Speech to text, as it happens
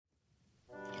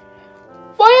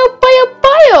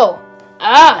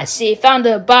Ah, I see. Found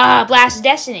the blast of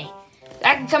destiny.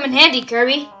 That can come in handy,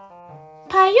 Kirby.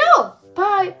 Bio.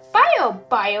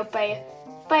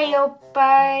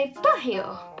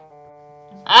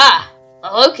 Ah,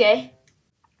 well, okay.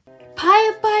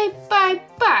 Bio.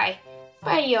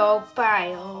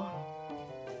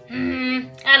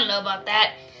 I don't know about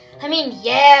that. I mean,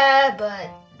 yeah, but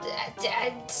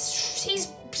he's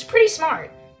pretty smart.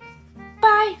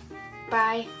 Bye.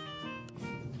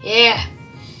 Yeah.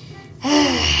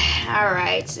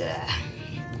 Alright,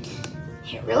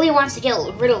 he really wants to get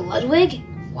rid of Ludwig?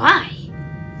 Why?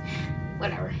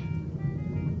 Whatever.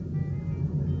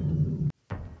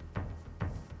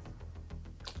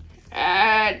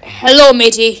 Hello,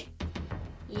 matey.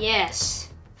 Yes,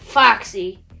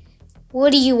 Foxy.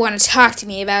 What do you want to talk to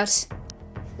me about?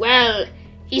 Well,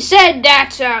 he said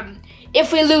that,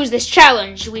 if we lose this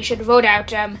challenge, we should vote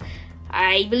out,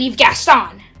 I believe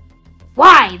Gaston.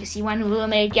 Why does he want to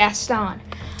eliminate Gaston?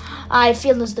 I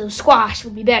feel as though Squash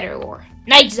would be better, or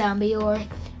Night Zombie, or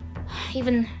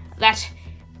even that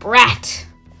brat.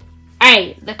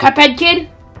 Hey, the Cuphead kid?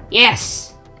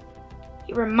 Yes.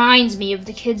 He reminds me of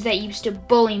the kids that used to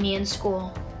bully me in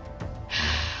school.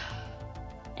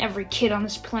 Every kid on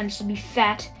this planet should be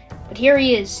fat, but here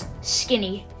he is,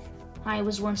 skinny. I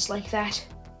was once like that.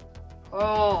 Oh,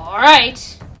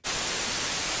 alright.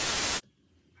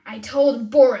 I told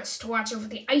Boris to watch over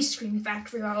the ice cream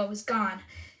factory while I was gone.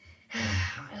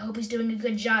 I hope he's doing a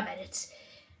good job at it.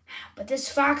 But this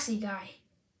Foxy guy,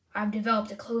 I've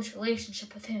developed a close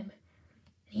relationship with him.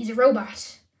 He's a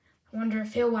robot. I wonder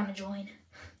if he'll want to join.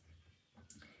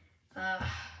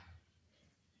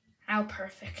 How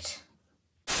perfect.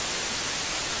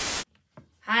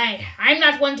 Hi, I'm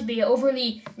not one to be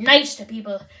overly nice to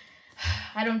people.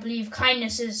 I don't believe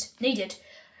kindness is needed,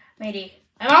 matey.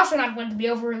 I'm also not one to be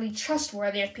overly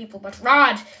trustworthy of people, but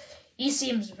Rod, he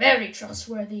seems very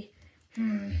trustworthy.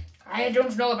 I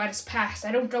don't know about his past.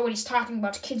 I don't know what he's talking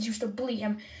about. Kids used to bully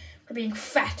him for being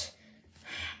fat.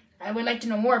 I would like to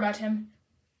know more about him.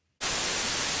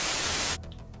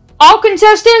 All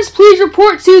contestants, please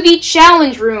report to the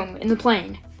challenge room in the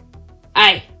plane.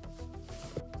 Aye.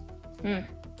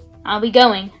 I'll be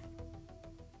going.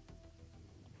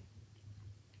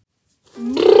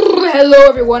 Hello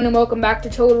everyone and welcome back to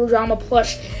Total Drama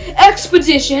Plush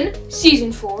Expedition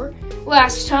Season 4.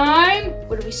 Last time,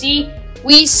 what did we see?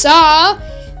 We saw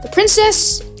the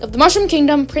Princess of the Mushroom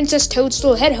Kingdom, Princess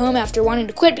Toadstool, head home after wanting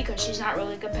to quit because she's not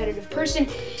really a competitive person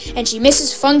and she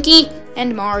misses Funky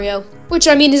and Mario, which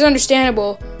I mean is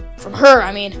understandable from her.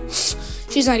 I mean,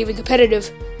 she's not even competitive.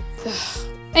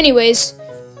 Anyways,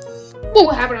 what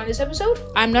will happen on this episode?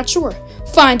 I'm not sure.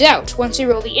 Find out once we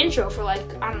roll the intro for like,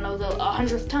 I don't know, the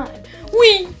 100th time.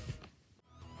 Whee!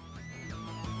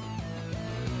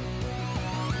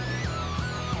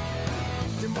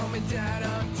 Mom and Dad,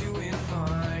 I'm doing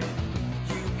fine.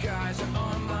 You guys are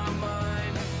on my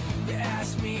mind. You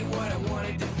asked me what I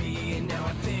wanted to be, and now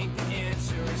I think the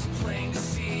answer is plain to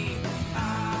see.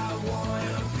 I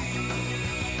wanna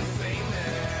be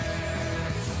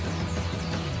famous.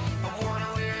 I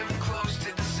wanna live close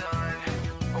to the sun.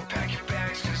 Oh, pack your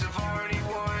bags, cause I've already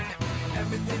won.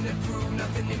 Everything to prove,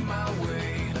 nothing in my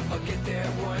way. I'll get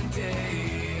there one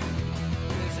day.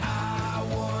 Cause I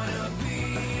wanna be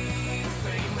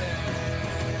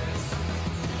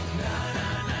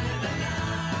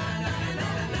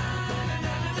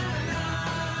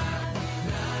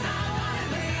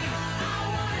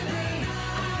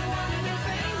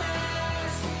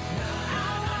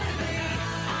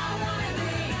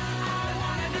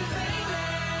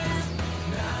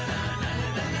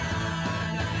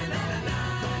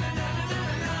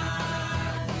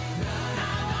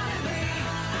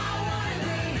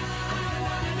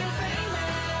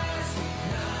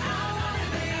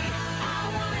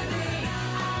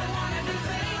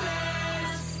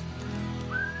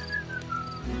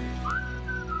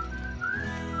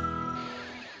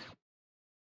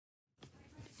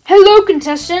Hello,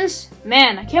 contestants!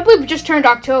 Man, I can't believe it just turned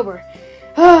October.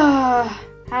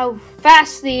 How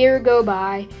fast the year go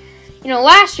by. You know,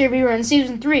 last year we were in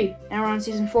Season 3, now we're on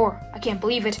Season 4. I can't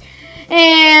believe it.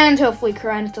 And hopefully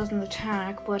Karanis doesn't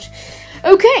attack, but...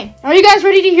 Okay, are you guys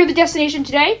ready to hear the destination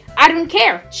today? I don't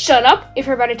care. Shut up. If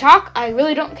you're about to talk, I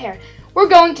really don't care. We're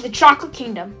going to the Chocolate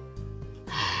Kingdom.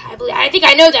 I think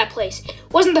I know that place.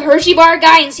 Wasn't the Hershey Bar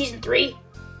guy in Season 3?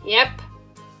 Yep.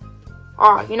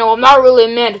 You know, I'm not really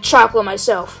a man to chocolate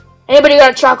myself. Anybody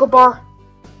got a chocolate bar?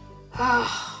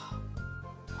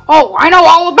 Oh, I know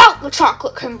all about the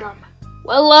Chocolate Kingdom.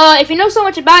 Well, if you know so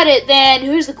much about it, then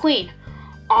who's the queen?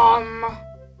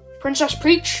 Princess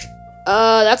Peach?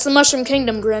 That's the Mushroom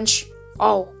Kingdom, Grinch.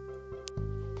 Oh.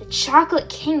 The Chocolate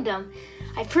Kingdom.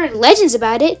 I've heard legends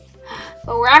about it,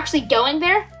 but we're actually going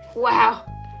there? Wow.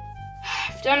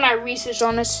 I've done my research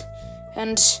on it,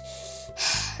 and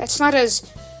it's not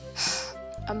as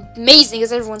amazing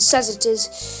as everyone says it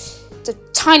is. It's a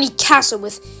tiny castle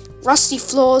with rusty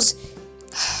floors,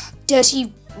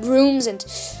 dirty rooms, and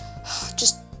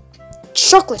just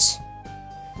chocolate.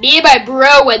 Me and my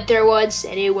bro went there once,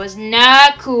 and it was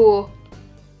not cool.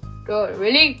 Oh,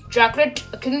 really? Chocolate?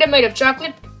 A kingdom made of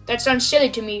chocolate? That sounds silly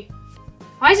to me.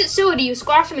 Why is it silly to you,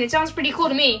 Squash? I mean, it sounds pretty cool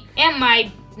to me. And my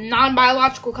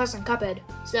non-biological cousin, Cuphead.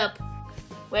 Sup?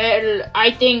 Well,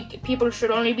 I think people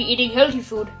should only be eating healthy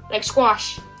food, like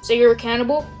Squash. So you're a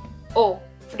cannibal? Oh,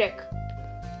 frick.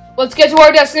 Let's get to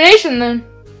our destination, then.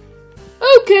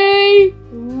 Okay.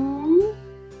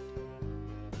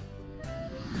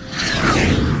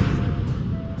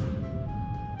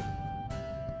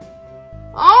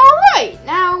 Alright,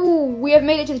 now we have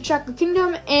made it to the Chocolate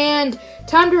Kingdom, and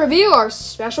time to reveal our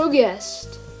special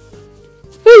guest.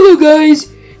 Hello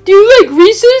guys, do you like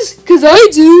Reese's? Cause I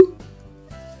do.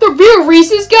 The real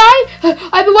Reese's guy?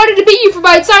 I've been wanting to meet you for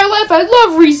my entire life. I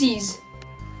love Reese's.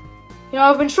 You know,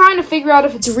 I've been trying to figure out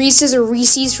if it's Reese's or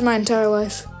Reese's for my entire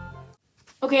life.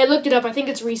 Okay, I looked it up. I think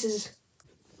it's Reese's.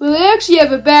 Well, I actually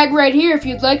have a bag right here if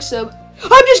you'd like some.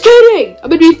 I'm just kidding! I'm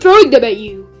gonna be throwing them at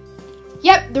you.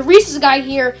 Yep, the Reese's guy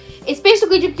here, it's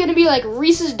basically just going to be like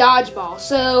Reese's dodgeball.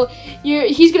 So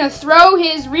he's going to throw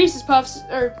his Reese's Puffs,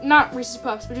 or not Reese's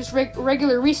Puffs, but just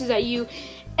regular Reese's at you,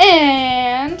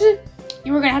 and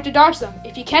you were going to have to dodge them.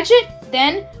 If you catch it,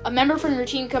 then a member from your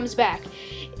team comes back.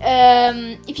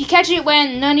 If you catch it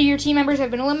when none of your team members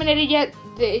have been eliminated yet,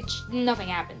 nothing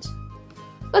happens.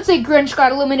 Let's say Grinch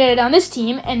got eliminated on this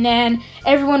team, and then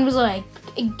everyone was like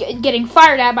getting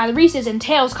fired at by the Reese's, and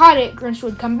Tails caught it, Grinch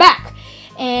would come back.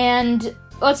 And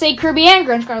let's say Kirby and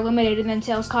Grinch got eliminated, and then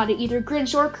Tails caught it, either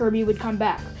Grinch or Kirby would come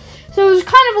back. So there's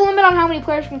kind of a limit on how many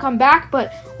players can come back,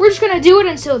 but we're just going to do it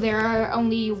until there are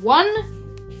only one,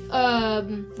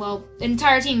 well, the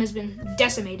entire team has been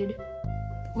decimated.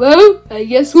 Well, I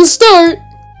guess we'll start.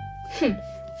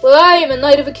 Well, I am a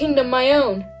knight of a kingdom my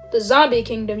own. The zombie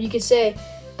kingdom, you could say.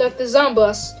 Like the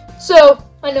Zombus. So,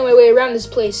 I know my way around this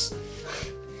place.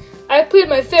 I've played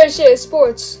my fair share of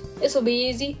sports. This'll be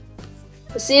easy.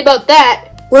 We'll see about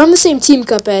that. We're on the same team,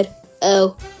 Cuphead.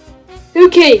 Oh.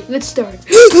 Okay, let's start.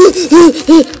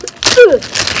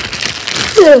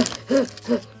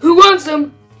 Who wants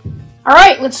them?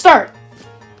 Alright, let's start.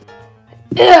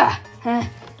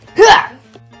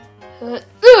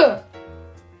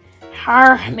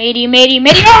 Matey, matey,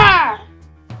 matey.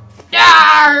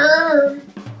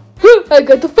 I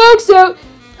got the fox out.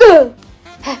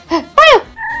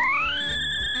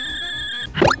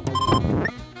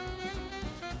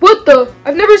 What the?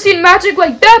 I've never seen magic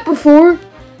like that before.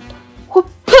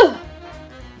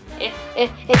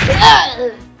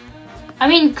 I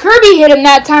mean, Kirby hit him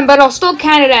that time, but I'll still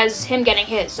count it as him getting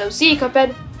hit. So, see you,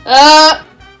 Cuphead.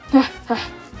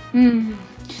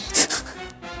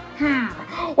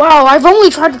 Wow, I've only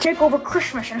tried to take over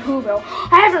Christmas in Whoville.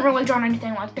 I haven't really done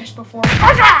anything like this before.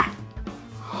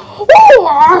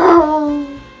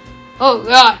 Oh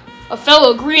god, a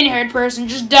fellow green-haired person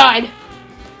just died.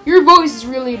 Your voice is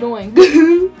really annoying.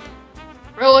 Really?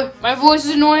 My voice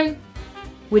is annoying?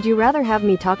 Would you rather have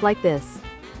me talk like this?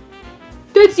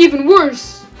 That's even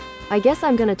worse. I guess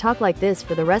I'm gonna talk like this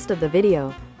for the rest of the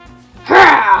video.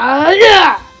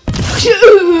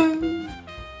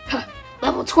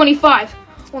 Level 25.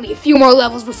 Only a few more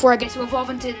levels before I get to evolve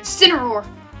into Incineroar.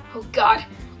 Oh god,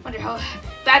 wonder how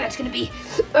bad that's gonna be.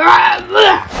 Oh,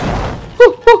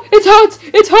 it's hot!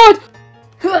 It's hot!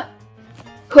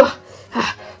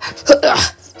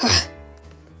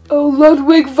 Oh,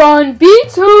 Ludwig von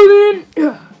Beethoven!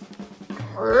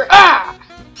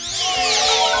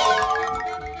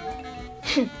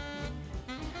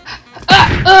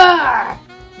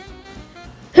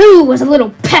 Who was a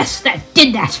little pest that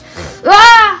did that?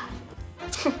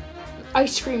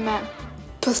 Ice cream man.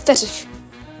 Pathetic.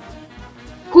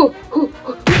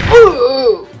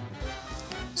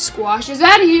 Squash is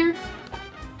out of here.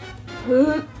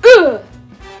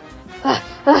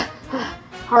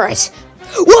 Alright.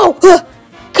 Whoa!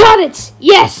 Caught it!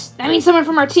 Yes! That means someone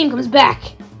from our team comes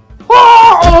back.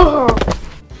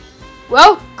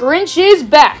 Well, Grinch is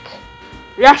back.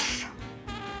 Yes.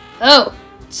 Oh,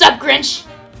 what's up, Grinch?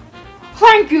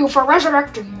 Thank you for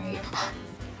resurrecting me.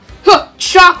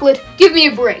 Chocolate, give me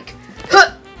a break.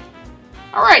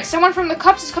 Alright, someone from the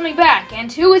Cups is coming back. And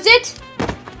who is it?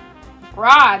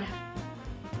 Rod.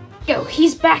 Yo,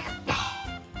 he's back.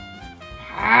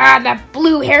 That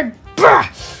blue-haired...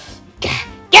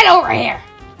 Get over here.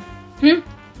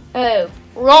 Oh,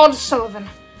 Rod Sullivan.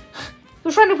 He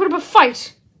was trying to put up a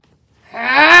fight.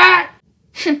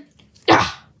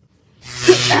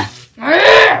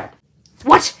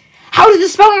 What? How did the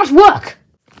spell not work?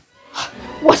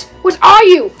 What are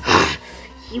you?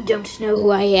 You don't know who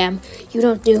I am. You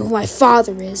don't know who my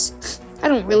father is. I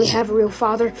don't really have a real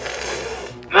father.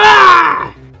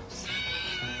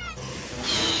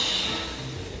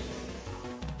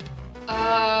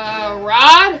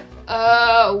 Rod?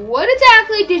 What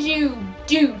exactly did you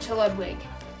do to Ludwig?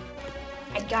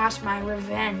 I got my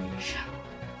revenge.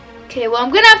 Okay, well,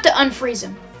 I'm gonna have to unfreeze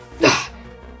him.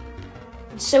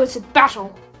 And so it's a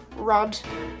battle, Rod.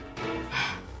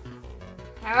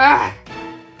 Bye.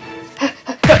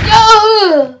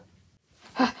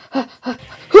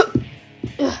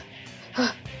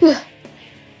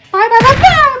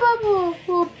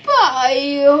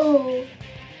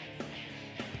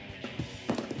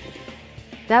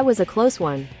 That was a close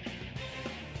one.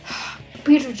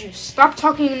 Beetlejuice, stop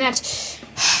talking in that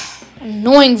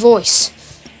annoying voice.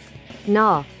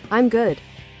 Nah, I'm good.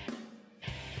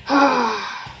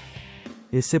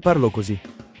 E se parlo così?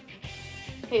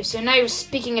 Hey, so now you're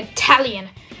speaking Italian.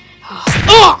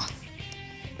 Ugh!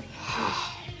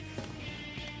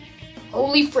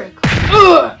 Holy frick.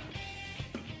 Ugh!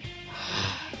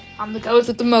 I'm the ghost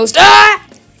with the most. Ah!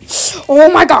 Oh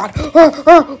my god.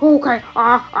 Okay.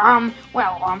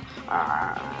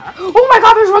 Oh my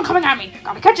god, there's one coming at me.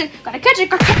 Gotta catch it. Gotta catch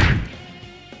it.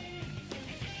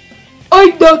 I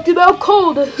knocked him out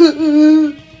cold.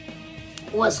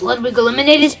 Was Ludwig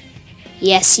eliminated?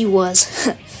 Yes, he was.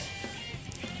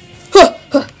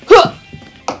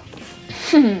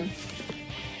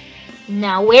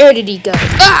 Now, where did he go?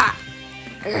 Ah!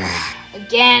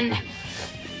 Again.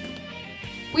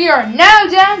 We are now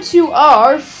down to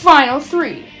our final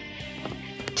three.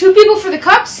 2 people for the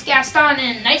cups, Gaston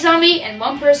and Night Zombie, and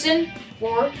 1 person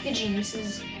for the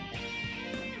geniuses.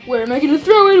 Where am I gonna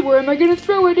throw it? Where am I gonna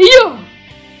throw it? Yeah!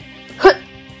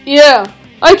 Yeah,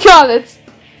 I caught it.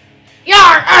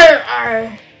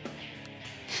 Yeah.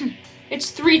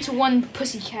 It's 3-1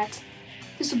 pussycat.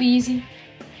 This will be easy.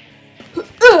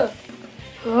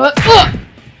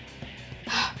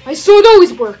 My sword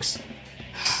always works.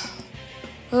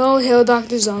 Oh, hail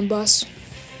Dr. Zombus.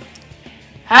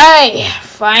 Hey,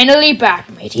 finally back,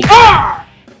 matey. Ah!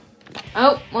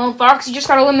 Oh, well, Foxy just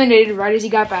got eliminated right as he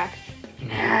got back.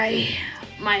 Ay,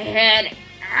 my head.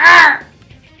 Ah!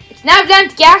 It's now down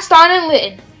to Gaston and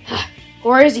Litten.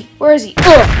 Where is he? Where is he?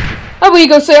 How about you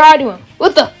go say hi to him?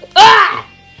 What the? Ah!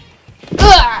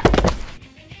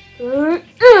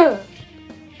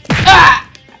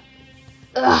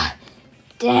 Ah!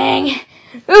 Dang.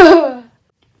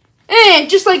 And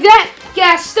just like that,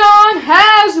 Gaston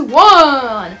has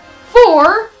won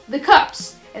for the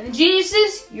cups. And the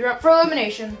geniuses, you're up for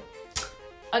elimination.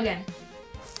 Again.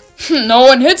 No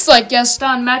one hits like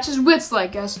Gaston, matches wits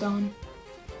like Gaston.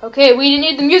 Okay, we didn't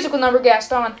need the musical number,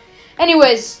 Gaston.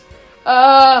 Anyways,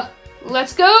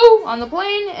 let's go on the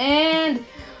plane, and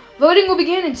voting will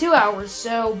begin in 2 hours,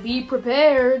 so be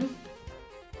prepared.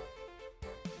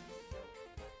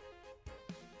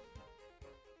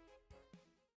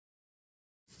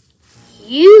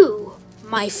 You,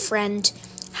 my friend,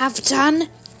 have done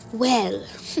well.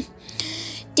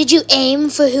 Did you aim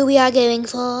for who we are going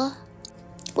for?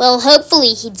 Well,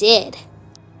 hopefully he did.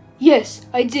 Yes,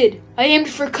 I did. I aimed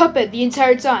for Cuphead the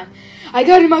entire time. I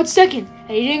got him out second,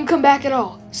 and he didn't come back at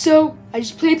all. So, I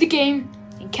just played the game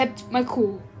and kept my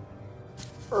cool.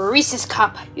 Reese's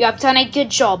Cup, you have done a good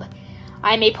job.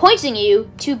 I am appointing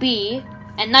you to be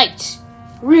a knight.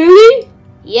 Really?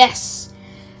 Yes.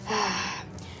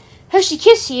 Hershey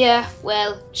Kiss here,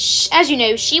 well, as you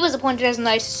know, she was appointed as a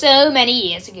knight so many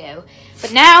years ago.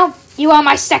 But now, you are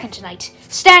my second knight.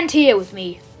 Stand here with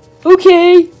me.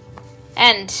 Okay.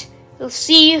 And we'll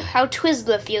see how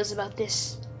Twizzler feels about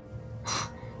this.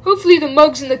 Hopefully the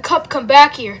mugs in the cup come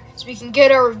back here, so we can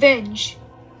get our revenge.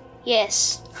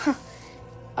 Yes.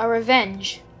 Our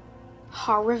revenge.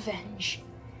 Our revenge.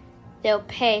 They'll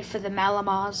pay for the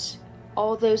Malamars.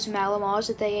 All those Malamars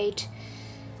that they ate.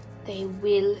 They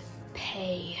will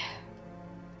pay.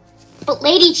 But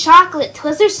Lady Chocolate,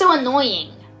 Twizzler's so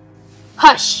annoying.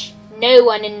 Hush! No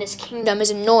one in this kingdom is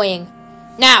annoying.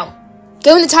 Now,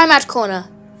 go in the timeout corner,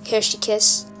 Kirsty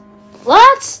Kiss.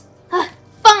 What?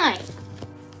 Fine.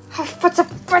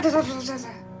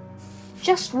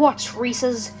 Just watch,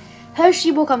 Reese's.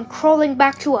 Hershey will come crawling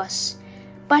back to us.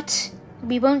 But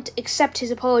we won't accept his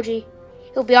apology.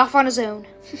 He'll be off on his own.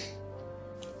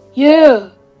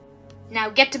 Yeah. Now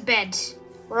get to bed.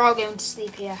 We're all going to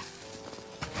sleep here.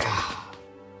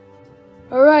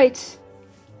 All right.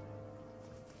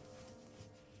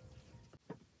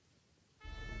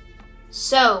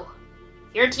 So,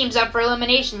 your team's up for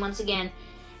elimination once again.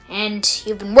 And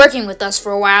you've been working with us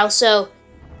for a while, so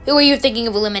who are you thinking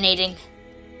of eliminating?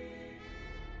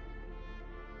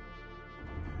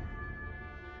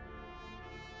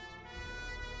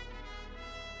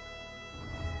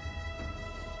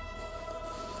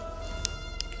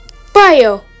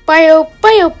 Bio.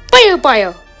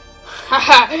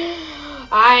 Haha.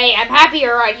 I am happy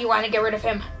you're right. You want to get rid of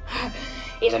him.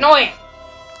 He's annoying.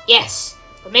 Yes,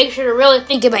 but make sure to really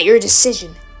think about your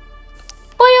decision.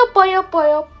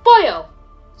 Bio.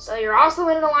 So you're also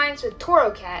in an alliance with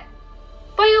Toro Cat.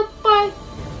 Bye.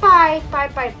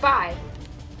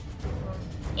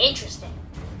 Interesting.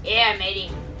 Yeah, matey.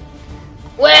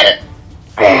 Well,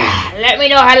 let me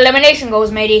know how the elimination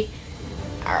goes, matey.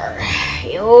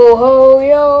 Yo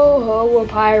ho, a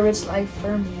pirate's life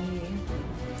for me.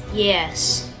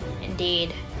 Yes,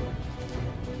 indeed.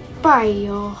 Bye,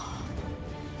 y'all.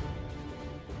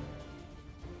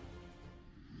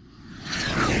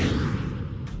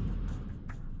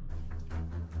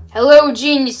 Hello,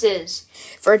 geniuses.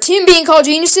 For a team being called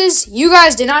geniuses, you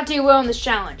guys did not do well in this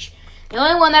challenge. The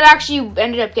only one that actually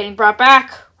ended up getting brought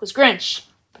back was Grinch.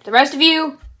 But the rest of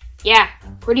you, yeah,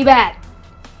 pretty bad.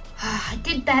 I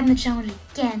did bad in the challenge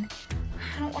again.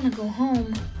 I don't want to go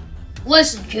home.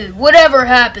 Listen, kid, whatever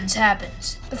happens,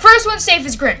 happens. The first one safe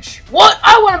is Grinch. What?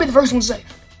 I want to be the first one safe.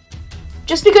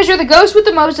 Just because you're the ghost with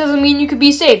the most doesn't mean you could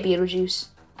be safe, Beetlejuice.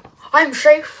 I'm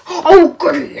safe? Oh,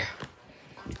 goody.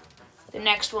 The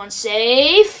next one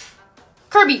safe.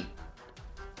 Kirby.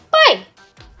 Bye.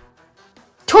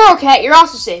 Toro Cat, you're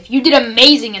also safe. You did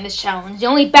amazing in this challenge. The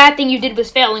only bad thing you did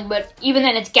was failing, but even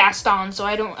then it's Gaston, so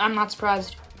I'm not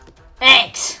surprised.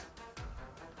 Thanks.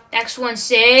 Next one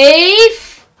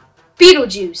safe.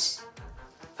 Beetlejuice.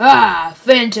 Ah,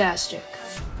 fantastic.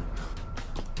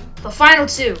 The final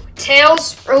two,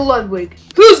 Tails or Ludwig.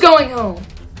 Who's going home?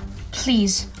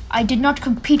 Please, I did not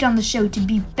compete on the show to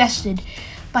be bested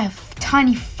by a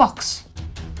tiny fox.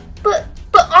 But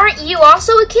aren't you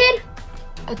also a kid?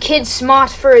 A kid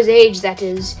smart for his age, that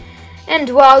is.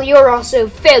 And while you're also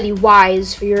fairly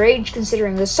wise for your age,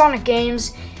 considering the Sonic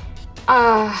games,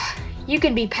 you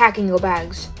could be packing your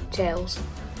bags, Tails.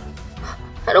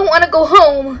 I don't want to go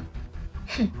home.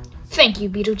 Thank you,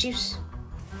 Beetlejuice.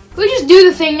 Can we just do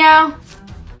the thing now?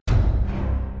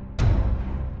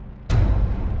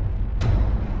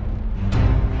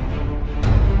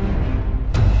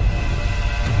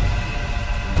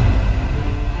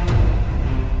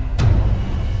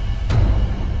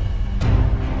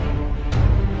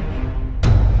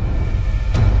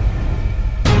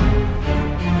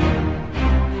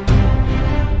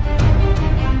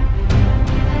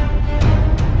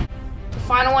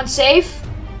 Final one safe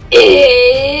is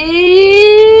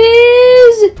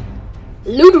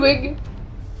Ludwig.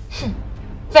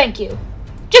 Thank you.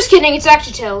 Just kidding, it's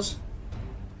actually Tails.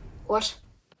 What?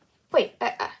 Wait,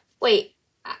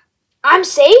 I'm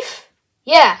safe?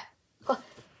 Yeah. I'm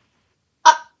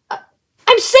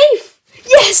safe!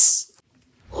 Yes!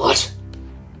 What?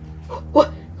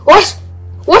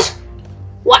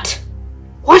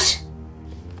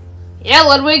 Yeah,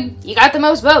 Ludwig, you got the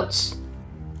most votes.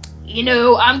 You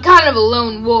know, I'm kind of a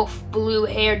lone wolf,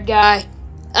 blue-haired guy.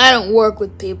 I don't work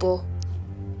with people.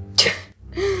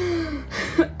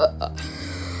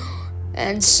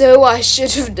 And so I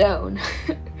should have known.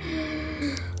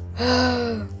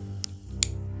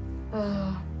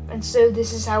 And so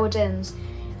this is how it ends.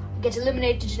 I get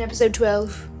eliminated in episode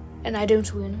 12, and I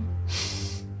don't win.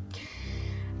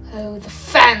 Oh, the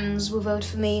fans will vote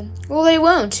for me. Well, they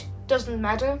won't. Doesn't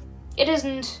matter. It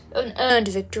isn't an earned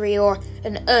victory or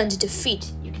an earned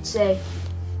defeat, you could say.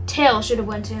 Tails should have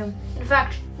went home. In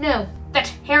fact, no, that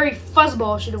hairy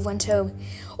fuzzball should have went home.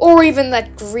 Or even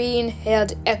that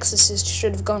green-haired exorcist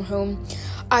should have gone home.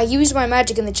 I used my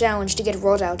magic in the challenge to get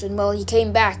Rod out, and while he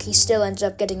came back, he still ended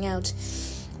up getting out.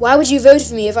 Why would you vote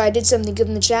for me if I did something good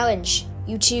in the challenge?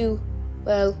 You two,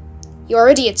 well, you're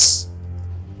idiots.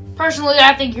 Personally,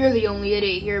 I think you're the only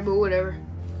idiot here, but whatever.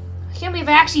 I can't believe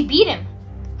I actually beat him.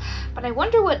 But I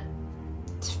wonder what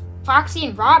Foxy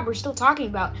and Rod were still talking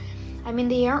about. I mean,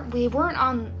 they weren't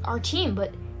on our team,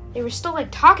 but they were still, like,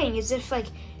 talking as if, like,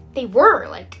 they were.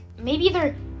 Like, maybe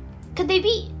could they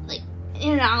be, like,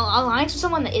 in an alliance with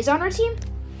someone that is on our team?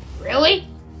 Really?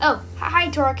 Oh, hi,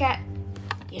 Toro Cat.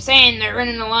 You're saying they're in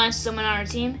an alliance with someone on our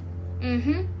team?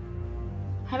 Mm-hmm.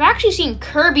 I've actually seen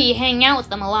Kirby hang out with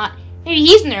them a lot. Maybe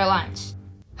he's in their alliance.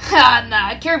 Ha,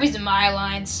 nah, Kirby's in my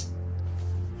alliance.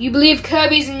 You believe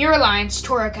Kirby's in your alliance,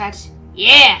 Toro Cat?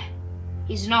 Yeah.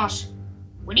 He's not.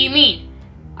 What do you mean?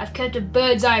 I've kept a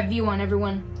bird's eye view on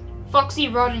everyone. Foxy,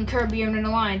 Rod, and Kirby are in an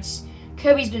alliance.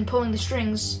 Kirby's been pulling the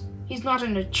strings. He's not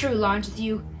in a true alliance with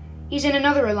you. He's in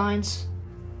another alliance.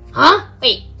 Huh?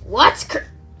 Wait, what?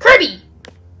 Kirby!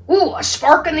 Ooh, a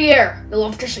spark in the air. You'll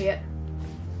love to see it.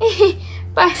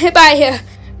 Bye. Bye.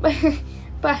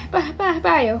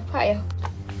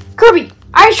 Kirby,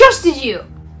 I trusted you.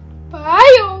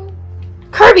 Bye.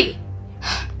 Kirby!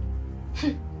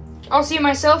 I'll see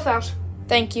myself out.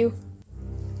 Thank you.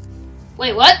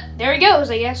 Wait, what? There he goes,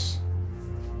 I guess.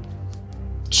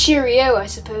 Cheerio, I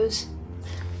suppose.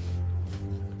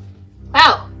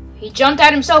 Wow, he jumped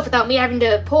out himself without me having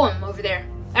to pull him over there.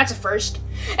 That's a first.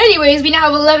 Anyways, we now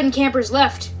have 11 campers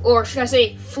left. Or should I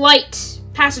say, flight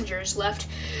passengers left.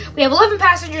 We have 11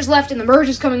 passengers left and the merge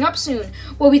is coming up soon.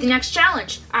 What will be the next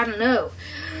challenge? I don't know.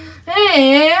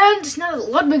 And now that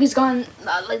Ludwig is gone,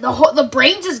 the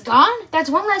brains is gone? That's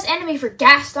one less enemy for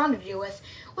Gaston to deal with.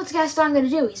 What's Gaston going to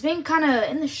do? He's been kind of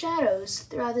in the shadows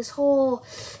throughout this whole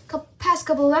past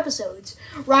couple of episodes.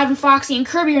 Rod and Foxy and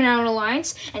Kirby are now in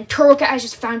alliance, and Turtle Cat has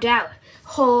just found out.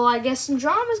 Oh, I guess some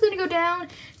drama's going to go down.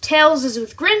 Tails is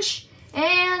with Grinch,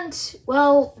 and,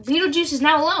 well, Beetlejuice is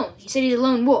now alone. He said he's a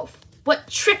lone wolf. What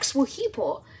tricks will he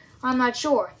pull? I'm not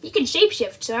sure. He can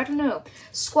shapeshift, so I don't know.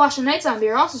 Squash and Night Zombie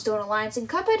are also still in alliance, and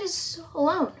Cuphead is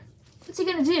alone. What's he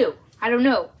going to do? I don't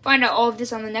know. Find out all of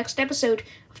this on the next episode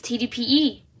of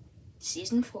TDPE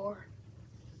Season 4.